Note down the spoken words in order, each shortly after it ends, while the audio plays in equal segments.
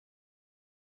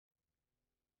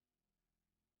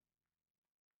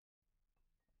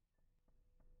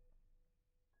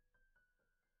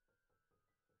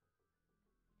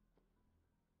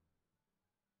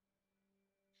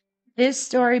This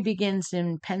story begins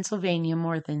in Pennsylvania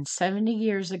more than 70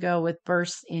 years ago with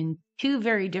births in two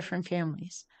very different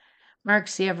families. Mark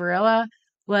Ciavarella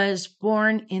was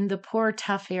born in the poor,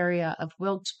 tough area of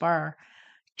Wilkes-Barre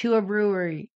to a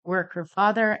brewery worker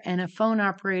father and a phone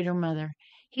operator mother.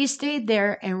 He stayed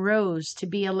there and rose to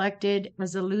be elected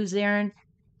as a Luzerne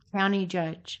county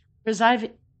judge,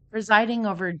 presiding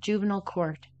over juvenile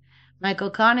court.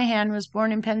 Michael Conahan was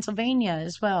born in Pennsylvania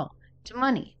as well, to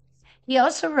money. He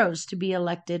also rose to be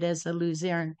elected as a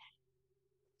Luzerne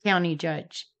county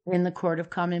judge in the Court of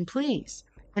Common Pleas.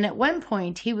 And at one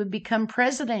point, he would become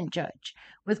president judge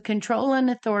with control and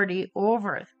authority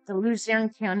over the Luzerne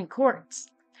County courts.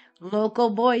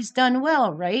 Local boys done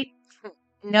well, right?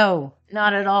 No,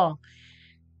 not at all.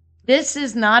 This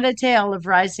is not a tale of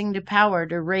rising to power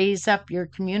to raise up your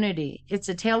community. It's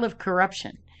a tale of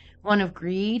corruption, one of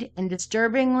greed, and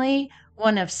disturbingly,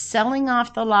 one of selling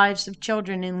off the lives of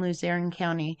children in Luzerne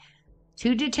County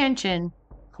to detention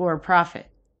for profit.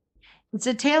 It's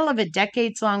a tale of a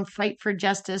decades-long fight for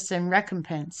justice and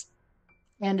recompense,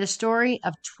 and a story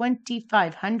of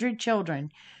 2,500 children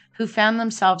who found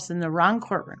themselves in the wrong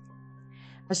courtroom,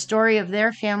 a story of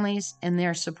their families and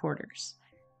their supporters.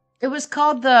 It was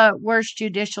called the worst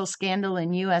judicial scandal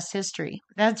in U.S. history.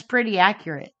 That's pretty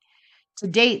accurate. To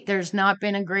date, there's not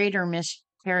been a greater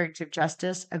miscarriage of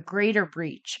justice, a greater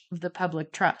breach of the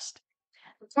public trust.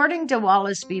 According to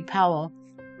Wallace v. Powell,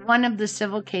 one of the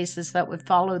civil cases that would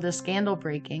follow the scandal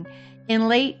breaking, in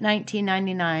late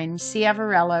 1999,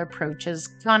 Ciavarella approaches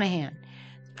Conahan.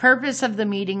 The purpose of the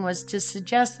meeting was to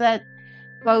suggest that,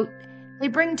 quote, they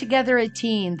bring together a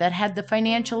team that had the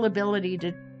financial ability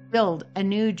to build a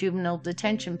new juvenile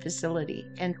detention facility,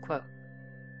 end quote.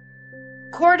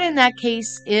 Court in that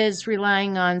case is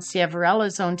relying on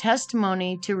Ciavarella's own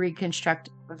testimony to reconstruct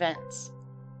events.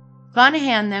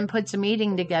 Conahan then puts a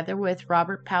meeting together with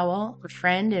Robert Powell, a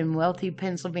friend and wealthy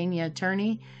Pennsylvania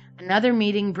attorney. Another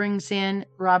meeting brings in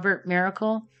Robert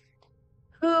Miracle,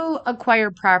 who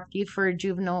acquired property for a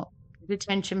juvenile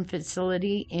detention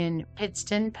facility in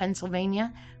Pittston,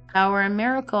 Pennsylvania. Powell and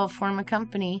Miracle form a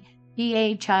company,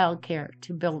 PA Childcare,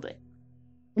 to build it.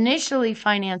 Initially,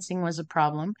 financing was a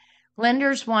problem.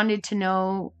 Lenders wanted to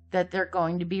know that they're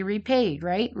going to be repaid,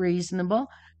 right? Reasonable.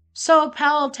 So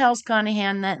Powell tells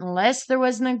Conahan that unless there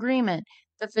was an agreement,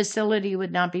 the facility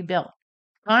would not be built.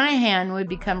 Conahan would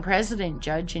become president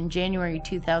judge in January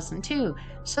 2002,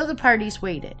 so the parties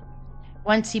waited.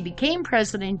 Once he became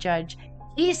president judge,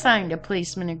 he signed a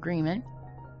placement agreement,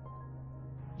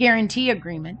 guarantee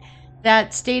agreement,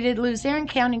 that stated Luzerne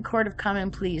County Court of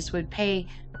Common Pleas would pay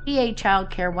PA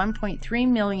Childcare $1.3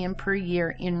 million per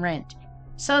year in rent.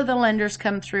 So the lenders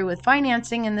come through with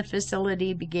financing and the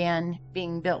facility began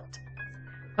being built.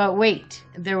 But wait,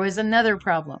 there was another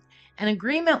problem. An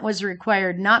agreement was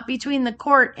required not between the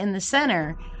court and the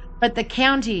center, but the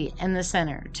county and the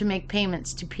center to make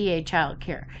payments to PA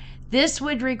Childcare. This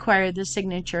would require the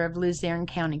signature of Luzerne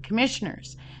County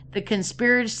commissioners. The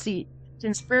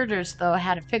conspirators, though,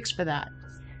 had a fix for that.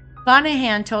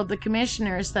 Conahan told the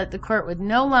commissioners that the court would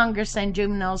no longer send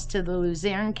juveniles to the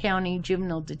Luzerne County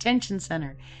Juvenile Detention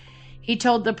Center. He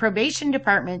told the probation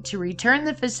department to return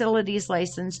the facility's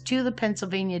license to the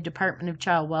Pennsylvania Department of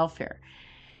Child Welfare.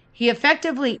 He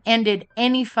effectively ended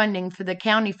any funding for the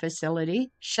county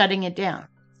facility, shutting it down.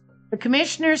 The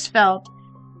commissioners felt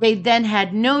they then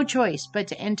had no choice but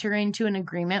to enter into an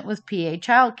agreement with PA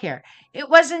Childcare. It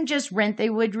wasn't just rent they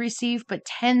would receive, but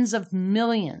tens of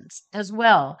millions as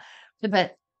well for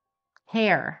the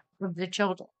care of the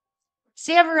children.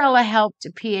 Ciavarella helped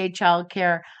PA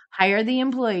Childcare hire the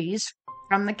employees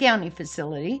from the county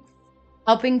facility,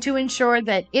 helping to ensure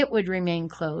that it would remain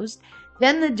closed.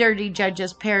 Then the dirty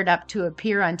judges paired up to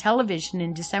appear on television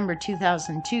in December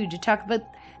 2002 to talk about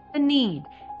the need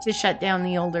to shut down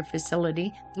the older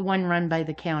facility, the one run by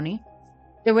the county.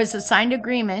 There was a signed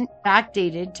agreement,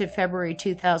 backdated to February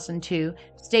 2002,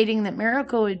 stating that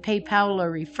Miracle would pay Powell a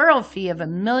referral fee of $1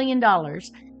 million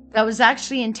that was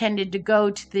actually intended to go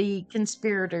to the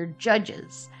conspirator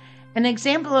judges. An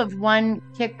example of one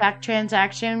kickback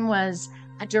transaction was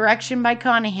a direction by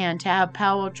Conahan to have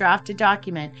Powell draft a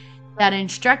document that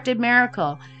instructed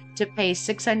Miracle to pay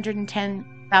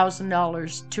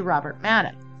 $610,000 to Robert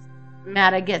Matta.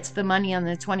 Matta gets the money on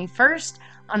the 21st.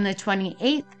 On the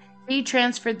 28th, he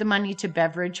transferred the money to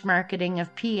Beverage Marketing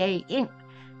of PA Inc.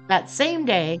 That same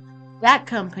day, that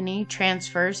company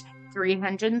transfers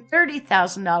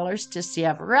 $330,000 to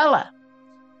Ciavarella.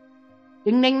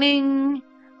 Ding, ding, ding.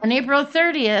 On April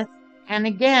 30th, and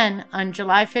again on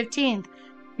July 15th,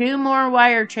 two more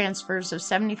wire transfers of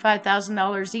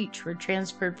 $75,000 each were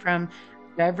transferred from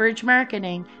Beverage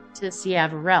Marketing to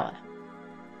Ciavarella.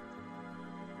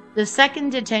 The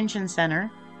second detention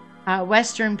center,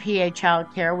 Western PA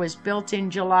Child Care, was built in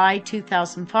July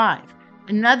 2005.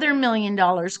 Another $1 million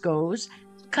goes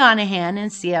to Conahan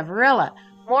and Ciavarella.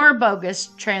 More bogus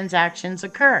transactions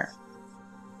occur.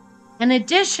 An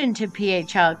addition to PA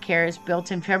Child Care is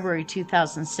built in February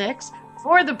 2006.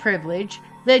 For the privilege,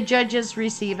 the judges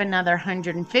receive another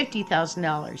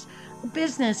 $150,000. A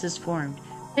business is formed,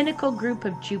 Pinnacle Group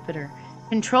of Jupiter,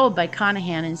 controlled by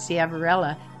Conahan and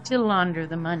Ciavarella, to launder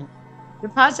the money.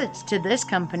 Deposits to this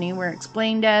company were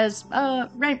explained as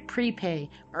rent prepay,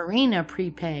 marina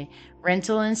prepay,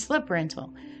 rental and slip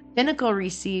rental. Pinnacle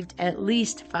received at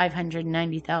least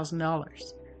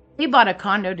 $590,000. They bought a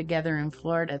condo together in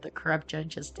Florida, the corrupt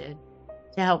judges did,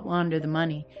 to help launder the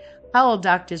money. Powell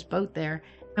docked his boat there,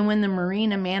 and when the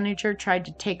marina manager tried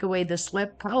to take away the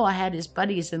slip, Powell had his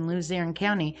buddies in Luzerne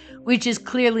County, which is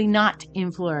clearly not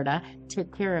in Florida,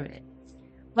 take care of it.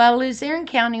 While Luzerne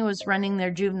County was running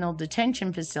their juvenile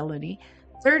detention facility,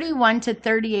 31 to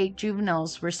 38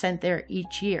 juveniles were sent there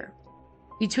each year.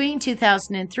 Between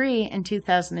 2003 and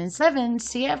 2007,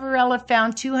 Ciavarella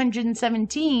found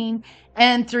 217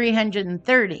 and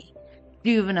 330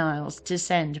 juveniles to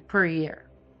send per year.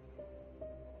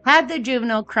 Had the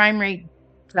juvenile crime rate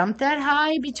jumped that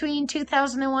high between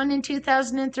 2001 and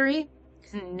 2003?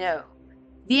 No.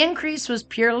 The increase was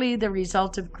purely the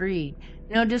result of greed.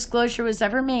 No disclosure was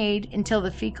ever made until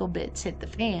the fecal bits hit the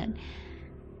fan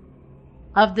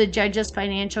of the judges'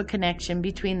 financial connection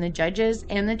between the judges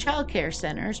and the child care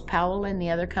centers, Powell and the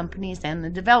other companies, and the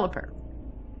developer.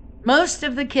 Most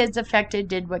of the kids affected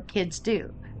did what kids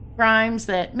do. Crimes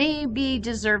that maybe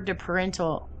deserved a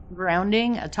parental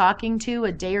grounding, a talking to,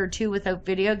 a day or two without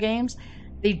video games.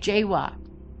 They jaywalked.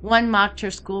 One mocked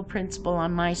her school principal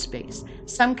on MySpace.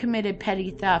 Some committed petty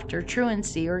theft or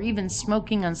truancy or even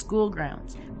smoking on school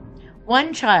grounds.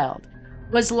 One child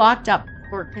was locked up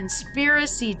for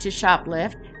conspiracy to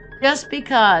shoplift just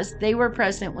because they were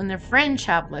present when their friend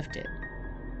shoplifted.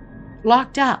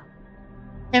 Locked up.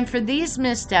 And for these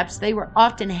missteps, they were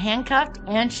often handcuffed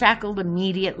and shackled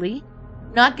immediately,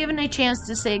 not given a chance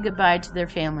to say goodbye to their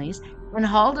families, and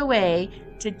hauled away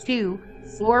to 2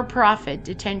 for-profit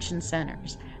detention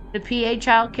centers, the PA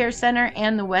Child Care Center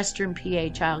and the Western PA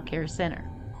Child Care Center.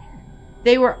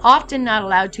 They were often not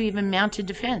allowed to even mount a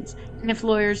defense, and if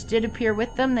lawyers did appear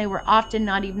with them, they were often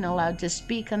not even allowed to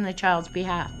speak on the child's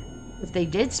behalf. If they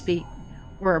did speak,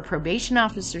 or a probation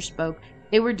officer spoke,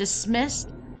 they were dismissed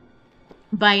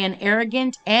by an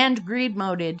arrogant and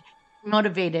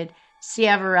greed-motivated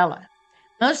Ciavarella.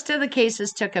 Most of the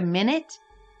cases took a minute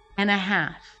and a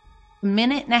half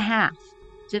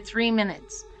to 3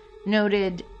 minutes,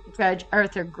 noted Judge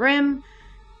Arthur Grimm,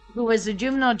 who was a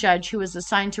juvenile judge who was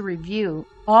assigned to review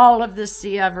all of the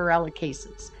Ciavarella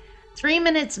cases. 3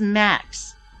 minutes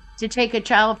max to take a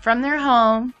child from their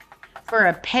home for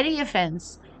a petty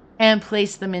offense and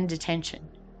place them in detention.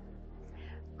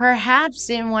 Perhaps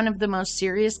in one of the most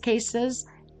serious cases,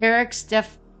 Eric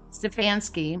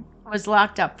Stefanski was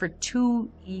locked up for 2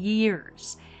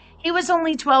 years. He was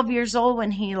only 12 years old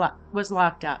when he was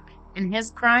locked up, and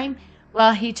his crime,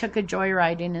 well, he took a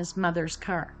joyride in his mother's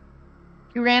car.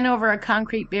 He ran over a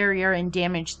concrete barrier and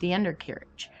damaged the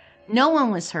undercarriage. No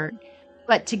one was hurt,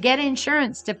 but to get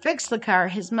insurance to fix the car,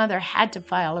 his mother had to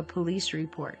file a police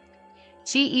report.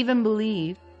 She even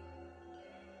believed,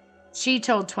 she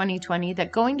told 2020,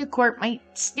 that going to court might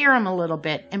scare him a little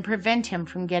bit and prevent him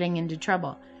from getting into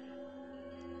trouble.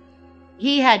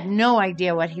 He had no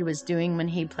idea what he was doing when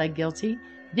he pled guilty,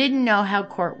 didn't know how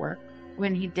court worked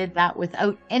when he did that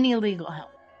without any legal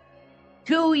help.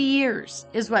 2 years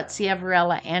is what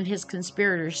Ciavarella and his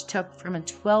conspirators took from a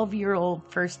 12-year-old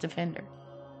first offender.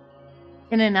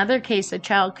 In another case, a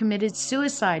child committed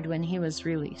suicide when he was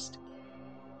released.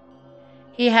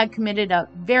 He had committed a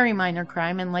very minor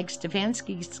crime, and like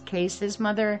Stefanski's case, his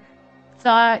mother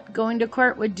thought going to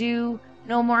court would do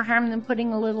no more harm than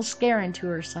putting a little scare into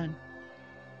her son.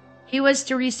 He was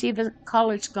to receive a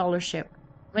college scholarship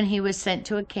when he was sent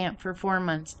to a camp for 4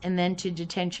 months and then to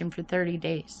detention for 30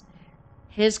 days.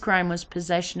 His crime was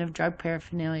possession of drug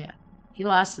paraphernalia. He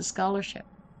lost the scholarship,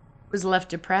 was left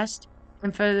depressed,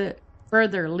 and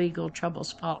further legal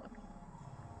troubles followed.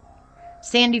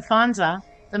 Sandy Fonza,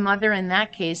 the mother in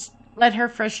that case, let her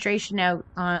frustration out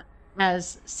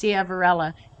as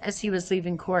Ciavarella as he was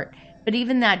leaving court, but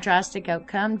even that drastic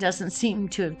outcome doesn't seem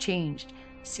to have changed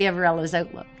Ciavarella's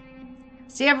outlook.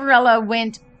 Ciavarella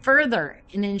went further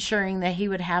in ensuring that he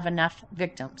would have enough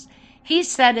victims. He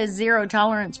set a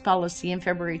zero-tolerance policy in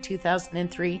February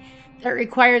 2003 that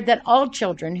required that all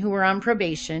children who were on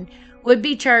probation would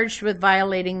be charged with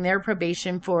violating their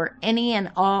probation for any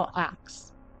and all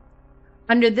acts.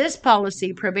 Under this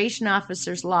policy, probation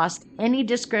officers lost any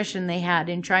discretion they had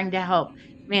in trying to help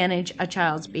manage a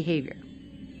child's behavior.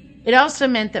 It also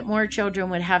meant that more children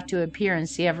would have to appear in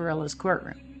Ciavarella's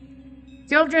courtroom.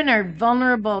 Children are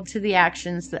vulnerable to the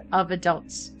actions of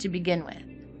adults to begin with.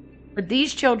 But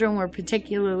these children were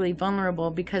particularly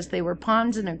vulnerable because they were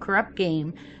pawns in a corrupt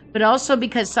game, but also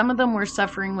because some of them were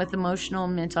suffering with emotional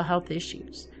and mental health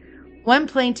issues. One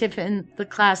plaintiff in the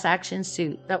class action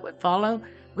suit that would follow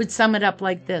would sum it up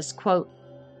like this, quote,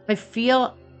 "I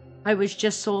feel I was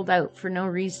just sold out for no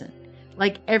reason,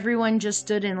 like everyone just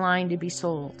stood in line to be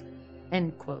sold,"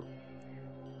 end quote.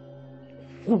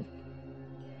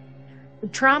 The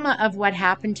trauma of what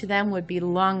happened to them would be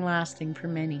long-lasting for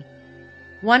many.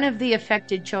 One of the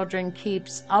affected children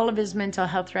keeps all of his mental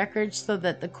health records so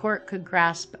that the court could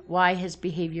grasp why his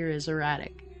behavior is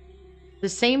erratic. The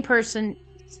same person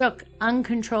shook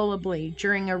uncontrollably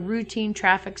during a routine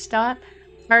traffic stop,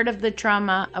 part of the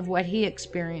trauma of what he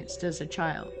experienced as a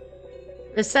child.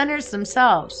 The centers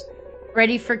themselves,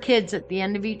 ready for kids at the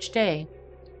end of each day,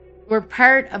 were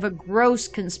part of a gross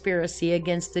conspiracy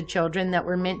against the children that they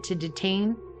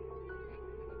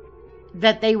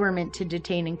were meant to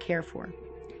detain and care for.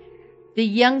 The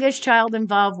youngest child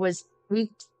involved was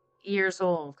 8 years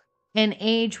old, an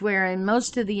age where in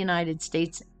most of the United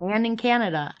States and in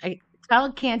Canada, a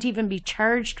child can't even be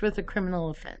charged with a criminal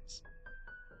offense.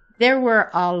 There were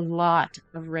a lot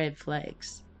of red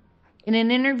flags. In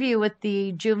an interview with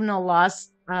the Juvenile Law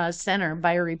Center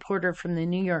by a reporter from the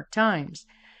New York Times,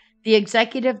 the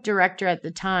executive director at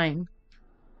the time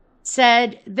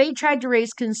said they tried to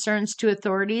raise concerns to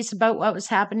authorities about what was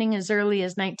happening as early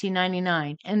as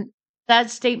 1999, and that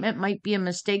statement might be a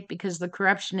mistake because the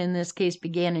corruption in this case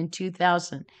began in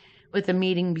 2000 with a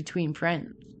meeting between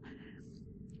friends.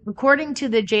 According to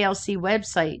the JLC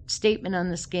website statement on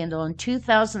the scandal, in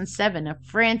 2007, a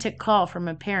frantic call from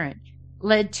a parent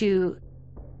led to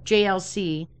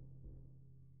JLC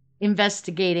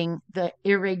investigating the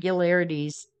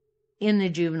irregularities in the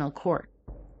juvenile court.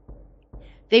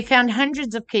 They found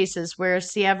hundreds of cases where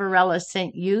Ciavarella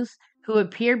sent youth who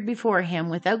appeared before him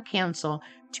without counsel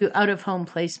to out-of-home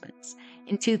placements.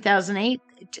 In 2008,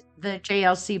 the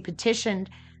JLC petitioned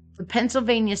the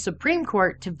Pennsylvania Supreme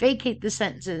Court to vacate the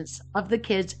sentences of the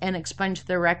kids and expunge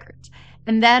their records,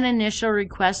 and that initial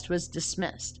request was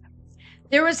dismissed.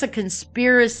 There was a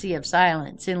conspiracy of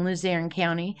silence in Luzerne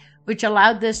County, which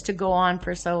allowed this to go on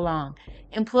for so long.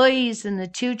 Employees in the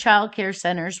 2 child care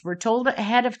centers were told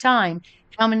ahead of time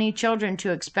how many children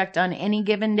to expect on any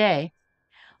given day.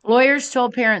 Lawyers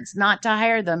told parents not to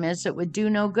hire them as it would do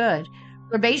no good.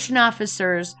 Probation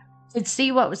officers could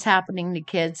see what was happening to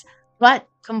kids, but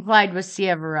complied with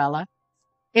Ciavarella.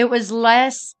 It was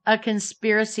less a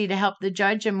conspiracy to help the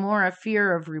judge and more a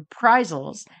fear of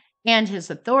reprisals and his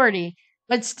authority,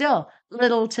 but still,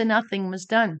 little to nothing was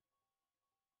done.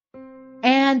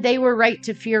 And they were right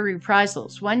to fear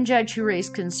reprisals. One judge who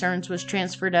raised concerns was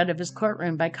transferred out of his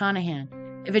courtroom by Conahan.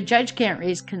 If a judge can't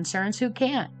raise concerns, who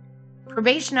can?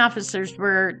 Probation officers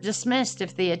were dismissed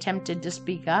if they attempted to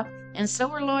speak up, and so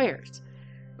were lawyers.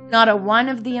 Not a one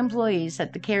of the employees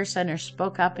at the care center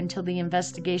spoke up until the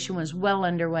investigation was well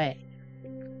underway.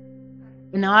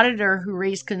 An auditor who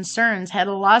raised concerns had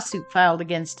a lawsuit filed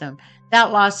against him.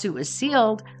 That lawsuit was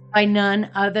sealed by none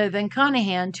other than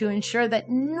Conahan to ensure that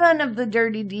none of the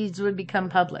dirty deeds would become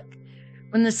public.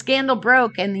 When the scandal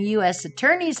broke and the U.S.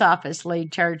 Attorney's Office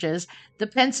laid charges, the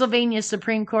Pennsylvania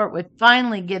Supreme Court would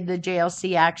finally give the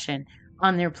JLC action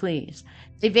on their pleas.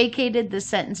 They vacated the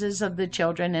sentences of the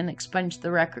children and expunged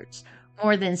the records.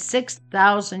 More than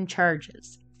 6,000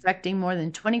 charges, affecting more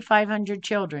than 2,500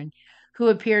 children who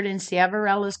appeared in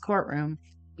Ciavarella's courtroom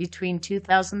between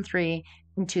 2003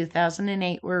 and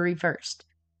 2008, were reversed.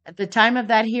 At the time of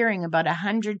that hearing, about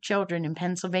 100 children in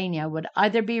Pennsylvania would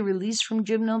either be released from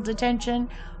juvenile detention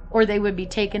or they would be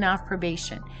taken off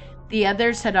probation. The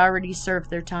others had already served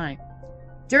their time.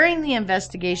 During the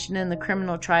investigation and the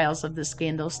criminal trials of the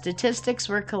scandal, statistics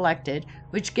were collected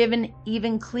which give an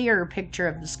even clearer picture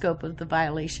of the scope of the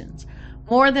violations.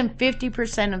 More than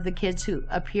 50% of the kids who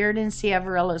appeared in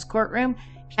Ciavarella's courtroom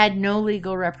had no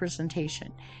legal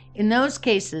representation. In those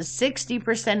cases,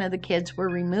 60% of the kids were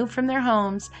removed from their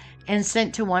homes and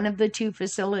sent to one of the 2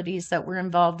 facilities that were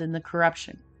involved in the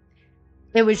corruption.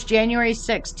 It was January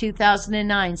 6,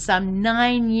 2009, some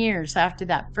 9 years after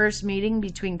that first meeting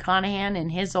between Conahan and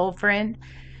his old friend,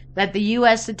 that the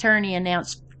U.S. Attorney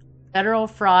announced federal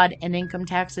fraud and income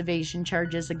tax evasion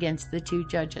charges against the 2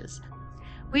 judges.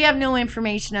 We have no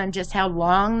information on just how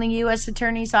long the U.S.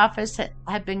 Attorney's Office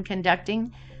had been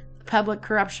conducting public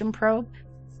corruption probe.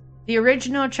 The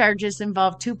original charges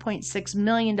involved $2.6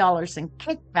 million in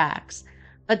kickbacks,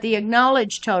 but the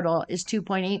acknowledged total is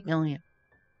 $2.8 million.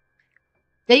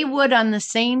 They would, on the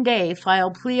same day,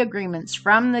 file plea agreements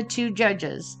from the two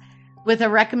judges with a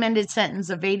recommended sentence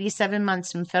of 87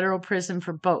 months in federal prison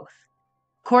for both.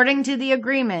 According to the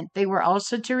agreement, they were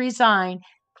also to resign,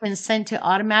 consent to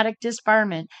automatic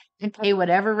disbarment, and pay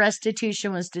whatever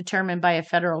restitution was determined by a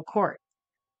federal court.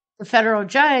 The federal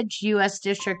judge, U.S.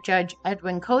 District Judge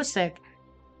Edwin Kosick,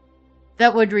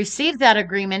 that would receive that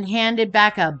agreement handed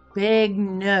back a big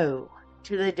no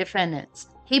to the defendants.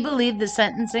 He believed the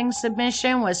sentencing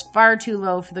submission was far too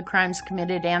low for the crimes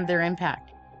committed and their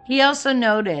impact. He also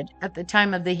noted at the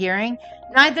time of the hearing,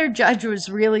 neither judge was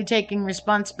really taking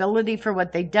responsibility for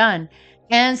what they'd done,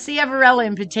 and Ciavarella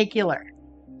in particular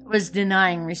was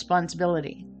denying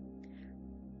responsibility.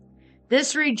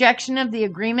 This rejection of the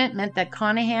agreement meant that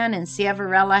Conahan and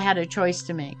Ciavarella had a choice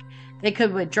to make. They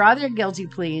could withdraw their guilty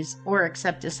pleas or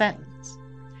accept a sentence.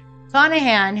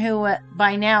 Conahan, who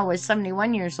by now was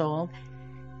 71 years old,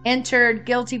 entered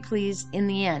guilty pleas in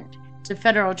the end to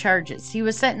federal charges. He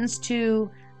was sentenced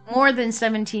to more than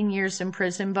 17 years in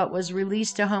prison, but was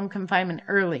released to home confinement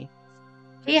early.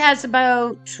 He has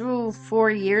about 4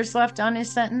 years left on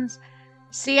his sentence.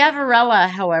 Ciavarella,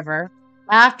 however,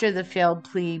 after the failed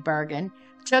plea bargain,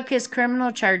 took his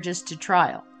criminal charges to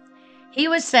trial. He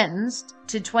was sentenced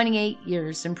to 28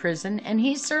 years in prison, and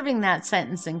he's serving that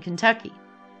sentence in Kentucky.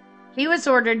 He was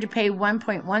ordered to pay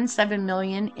 $1.17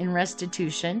 million in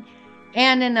restitution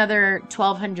and another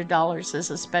 $1,200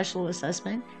 as a special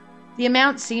assessment. The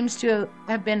amount seems to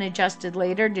have been adjusted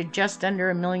later to just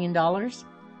under $1 million.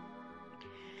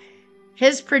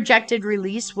 His projected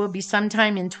release will be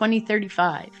sometime in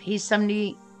 2035. He's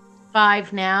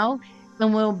 75 now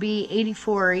and will be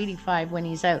 84 or 85 when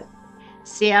he's out.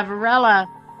 Ciavarella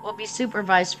will be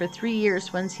supervised for 3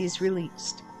 years once he's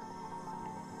released.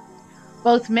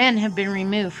 Both men have been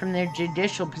removed from their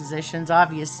judicial positions,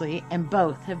 obviously, and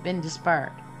both have been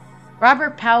disbarred.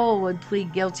 Robert Powell would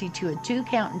plead guilty to a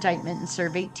 2-count indictment and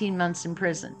serve 18 months in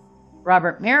prison.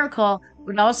 Robert Miracle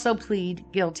would also plead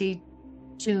guilty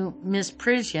to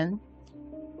misprision,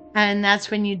 and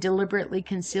that's when you deliberately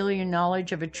conceal your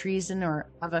knowledge of a treason or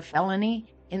of a felony,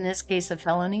 in this case a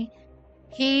felony.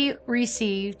 He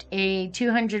received a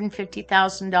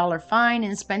 $250,000 fine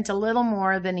and spent a little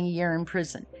more than a year in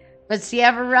prison. But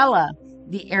Ciavarella,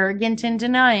 the arrogant in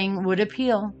denying, would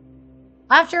appeal.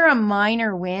 After a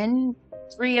minor win,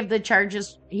 3 of the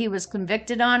charges he was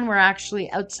convicted on were actually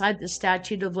outside the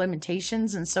statute of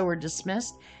limitations and so were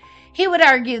dismissed. He would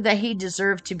argue that he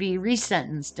deserved to be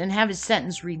resentenced and have his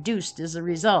sentence reduced as a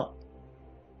result.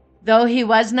 Though he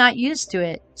was not used to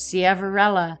it,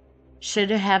 Ciavarella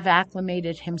should have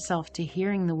acclimated himself to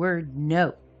hearing the word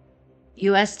no.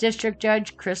 U.S. District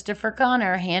Judge Christopher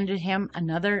Connor handed him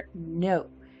another no.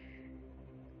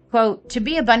 Quote, "To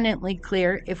be abundantly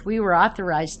clear, if we were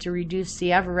authorized to reduce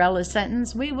Ciavarella's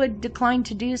sentence, we would decline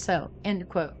to do so." End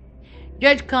quote.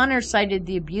 Judge Connor cited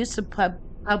the abuse of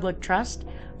public trust,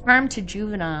 harm to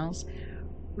juveniles,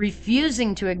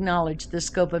 refusing to acknowledge the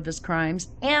scope of his crimes,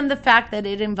 and the fact that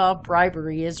it involved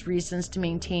bribery as reasons to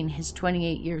maintain his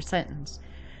 28-year sentence.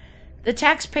 The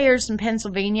taxpayers in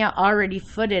Pennsylvania already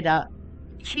footed a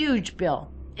huge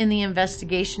bill in the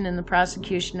investigation and the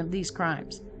prosecution of these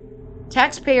crimes.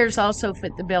 Taxpayers also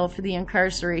foot the bill for the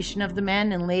incarceration of the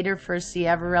men and later for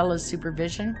Conahan's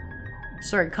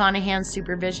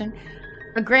supervision.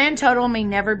 A grand total may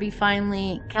never be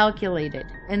finally calculated,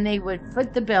 and they would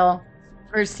foot the bill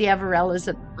for Ciavarella's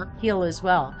appeal as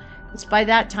well, as by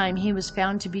that time he was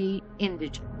found to be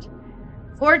indigent.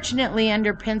 Fortunately,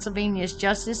 under Pennsylvania's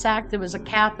Justice Act, there was a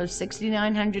cap of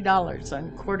 $6,900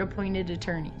 on court-appointed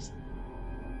attorneys.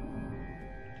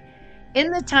 In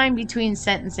the time between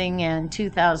sentencing and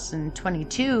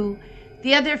 2022,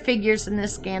 the other figures in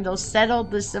this scandal settled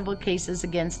the civil cases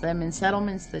against them in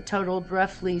settlements that totaled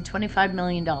roughly $25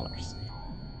 million.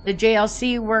 The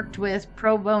JLC worked with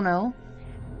pro bono,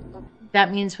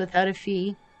 that means without a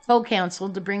fee, co-counsel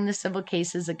to bring the civil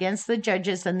cases against the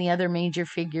judges and the other major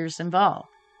figures involved.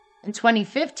 In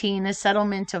 2015, a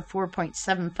settlement of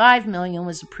 $4.75 million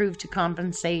was approved to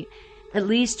compensate at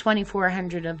least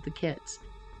 2,400 of the kids.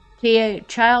 PA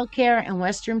Childcare and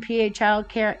Western PA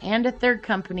Childcare and a third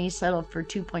company settled for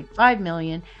 $2.5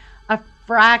 million, a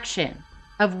fraction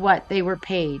of what they were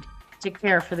paid to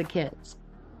care for the kids.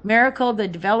 Miracle, the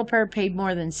developer, paid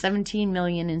more than $17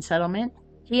 million in settlement.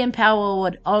 He and Powell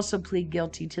would also plead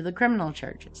guilty to the criminal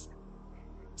charges.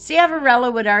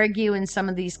 Ciavarella would argue in some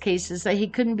of these cases that he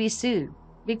couldn't be sued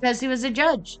because he was a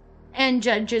judge. and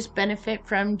judges benefit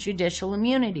from judicial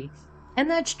immunity. And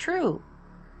that's true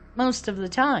most of the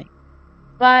time.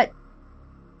 But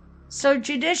so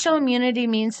judicial immunity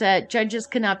means that judges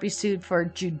cannot be sued for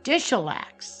judicial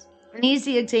acts. An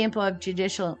easy example of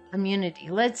judicial immunity.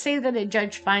 Let's say that a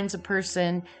judge fines a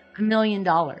person $1 million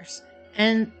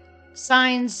and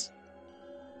signs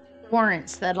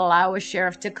warrants that allow a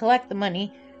sheriff to collect the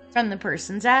money from the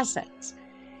person's assets.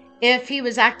 If he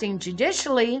was acting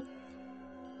judicially,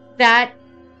 that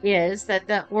is, that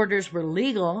the orders were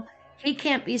legal, he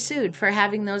can't be sued for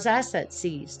having those assets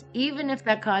seized, even if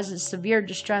that causes severe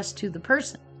distress to the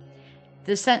person.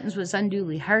 The sentence was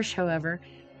unduly harsh, however,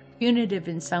 punitive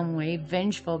in some way,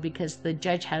 vengeful because the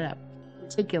judge had a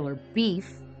particular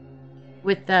beef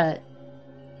with the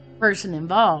person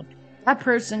involved. That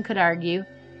person could argue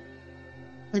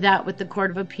that with the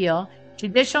Court of Appeal,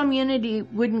 judicial immunity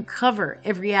wouldn't cover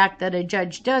every act that a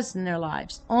judge does in their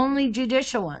lives, only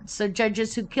judicial ones. So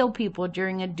judges who kill people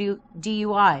during a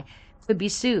DUI could be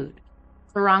sued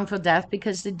for wrongful death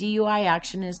because the DUI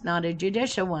action is not a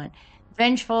judicial one.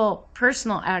 Vengeful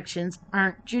personal actions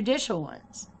aren't judicial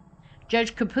ones.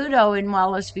 Judge Caputo in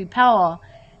Wallace v. Powell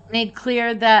made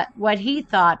clear that what he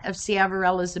thought of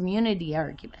Ciavarella's immunity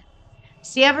argument.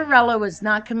 Ciavarella was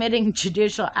not committing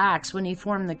judicial acts when he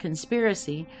formed the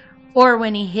conspiracy, or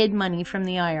when he hid money from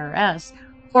the IRS,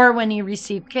 or when he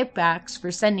received kickbacks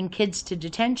for sending kids to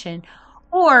detention,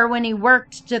 or when he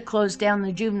worked to close down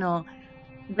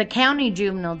the county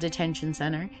juvenile detention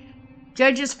center.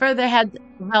 Judges further had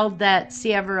held that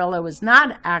Ciavarella was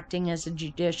not acting as a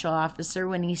judicial officer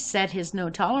when he set his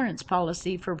no-tolerance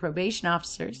policy for probation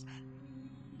officers.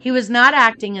 He was not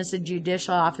acting as a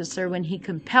judicial officer when he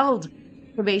compelled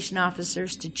probation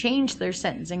officers to change their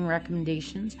sentencing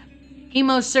recommendations. He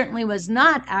most certainly was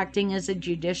not acting as a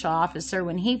judicial officer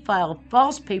when he filed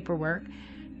false paperwork,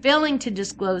 failing to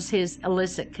disclose his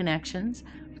illicit connections.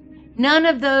 None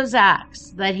of those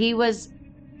acts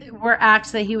were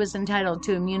acts that he was entitled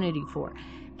to immunity for.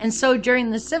 And so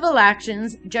during the civil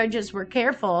actions, judges were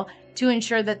careful to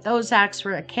ensure that those acts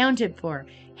were accounted for,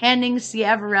 handing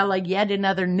Ciavarella yet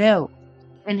another no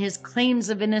in his claims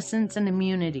of innocence and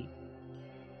immunity.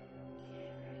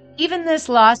 Even this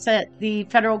loss at the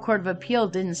Federal Court of Appeal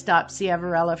didn't stop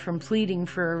Ciavarella from pleading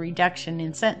for a reduction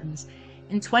in sentence.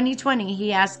 In 2020,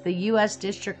 he asked the U.S.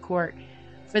 District Court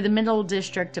for the Middle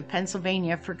District of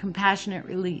Pennsylvania for compassionate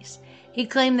release. He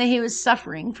claimed that he was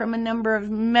suffering from a number of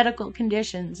medical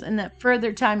conditions and that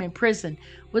further time in prison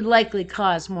would likely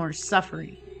cause more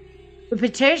suffering. The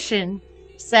petition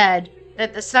said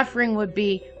that the suffering would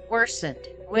be worsened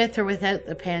with or without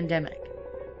the pandemic.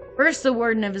 First, the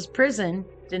warden of his prison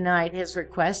denied his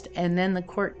request, and then the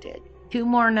court did. 2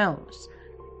 more no's.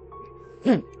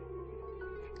 In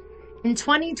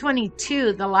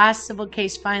 2022, the last civil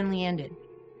case finally ended.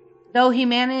 Though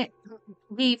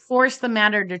he forced the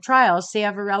matter to trial,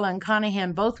 Ciavarella and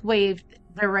Conahan both waived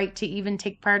their right to even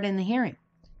take part in the hearing.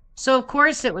 So of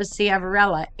course it was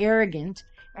Ciavarella, arrogant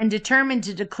and determined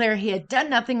to declare he had done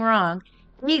nothing wrong,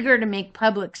 eager to make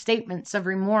public statements of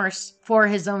remorse for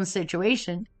his own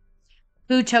situation,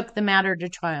 who took the matter to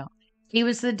trial. He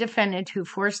was the defendant who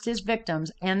forced his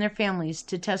victims and their families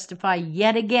to testify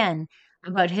yet again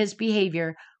about his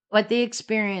behavior, what they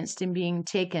experienced in being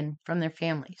taken from their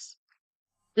families.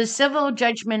 The civil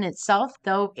judgment itself,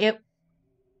 though it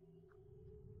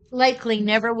likely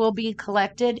never will be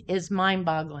collected, is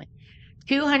mind-boggling.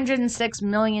 $206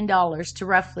 million to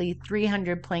roughly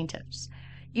 300 plaintiffs.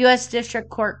 U.S. District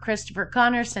Court Christopher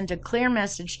Connor sent a clear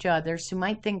message to others who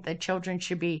might think that children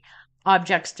should be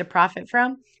objects to profit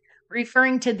from,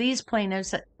 referring to these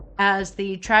plaintiffs as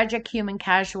the tragic human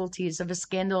casualties of a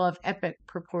scandal of epic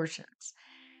proportions.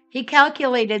 He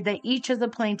calculated that each of the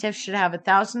plaintiffs should have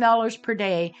 $1,000 per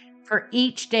day for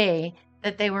each day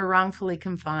that they were wrongfully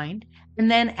confined,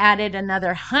 and then added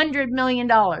another $100 million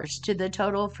to the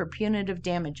total for punitive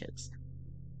damages.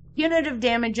 Punitive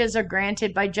damages are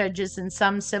granted by judges in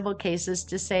some civil cases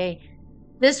to say,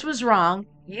 this was wrong,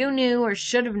 you knew or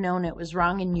should have known it was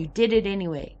wrong, and you did it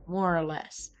anyway, more or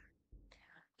less.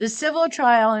 The civil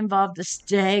trial involved a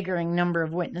staggering number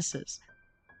of witnesses.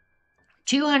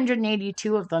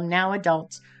 282 of them, now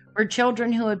adults, were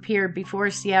children who appeared before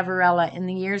Ciavarella in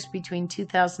the years between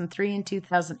 2003 and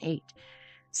 2008.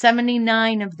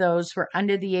 79 of those were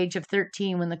under the age of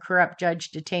 13 when the corrupt judge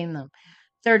detained them.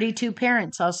 32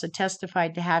 parents also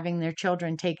testified to having their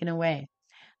children taken away.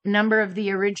 A number of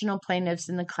the original plaintiffs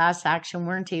in the class action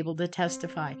weren't able to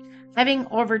testify, having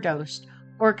overdosed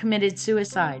or committed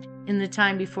suicide in the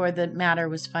time before the matter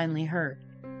was finally heard.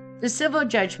 The civil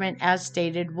judgment, as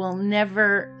stated, will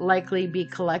never likely be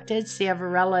collected.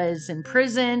 Ciavarella is in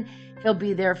prison. He'll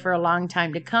be there for a long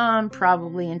time to come,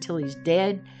 probably until he's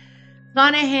dead.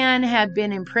 Conahan had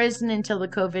been in prison until the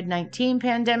COVID-19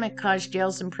 pandemic caused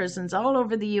jails and prisons all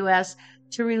over the U.S.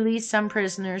 to release some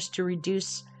prisoners to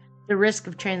reduce the risk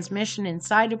of transmission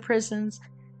inside of prisons.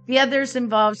 The others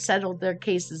involved settled their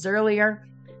cases earlier.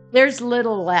 There's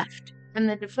little left, and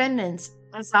the defendants,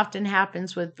 as often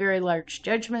happens with very large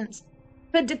judgments,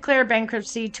 could declare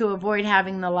bankruptcy to avoid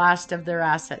having the last of their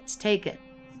assets taken.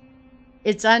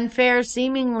 It's unfair,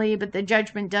 seemingly, but the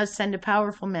judgment does send a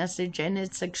powerful message, and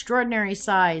its extraordinary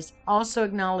size also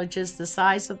acknowledges the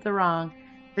size of the wrong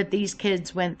that these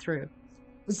kids went through.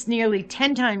 It's nearly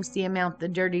 10 times the amount the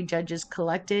dirty judges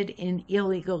collected in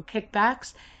illegal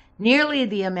kickbacks, nearly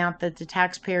the amount that the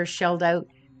taxpayers shelled out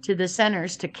to the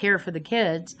centers to care for the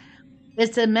kids.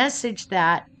 It's a message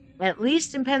that, at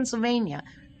least in Pennsylvania,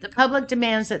 the public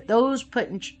demands that those put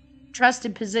in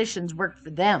trusted positions work for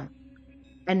them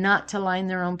and not to line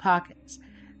their own pockets.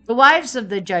 The wives of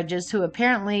the judges, who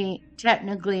apparently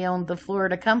technically owned the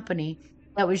Florida company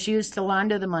that was used to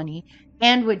launder the money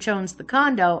and which owns the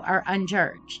condo, are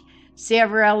uncharged.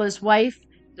 Ciavarella's wife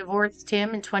divorced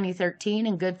him in 2013,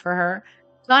 and good for her.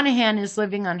 Conahan is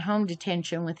living on home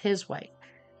detention with his wife.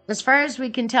 As far as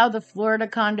we can tell, the Florida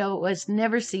condo was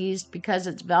never seized because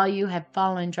its value had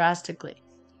fallen drastically.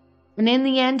 And in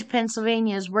the end,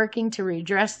 Pennsylvania is working to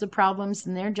redress the problems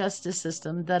in their justice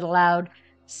system that allowed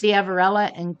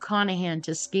Ciavarella and Conahan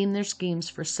to scheme their schemes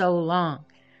for so long.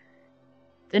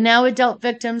 The now adult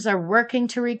victims are working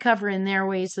to recover in their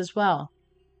ways as well,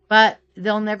 but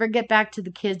they'll never get back to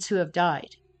the kids who have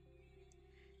died.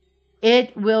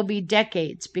 It will be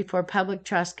decades before public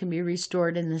trust can be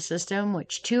restored in the system,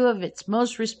 which two of its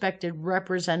most respected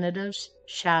representatives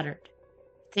shattered.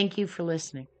 Thank you for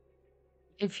listening.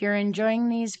 If you're enjoying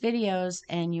these videos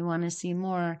and you want to see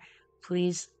more,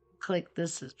 please click the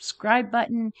subscribe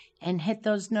button and hit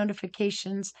those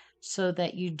notifications so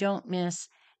that you don't miss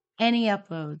any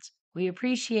uploads. We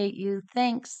appreciate you.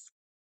 Thanks.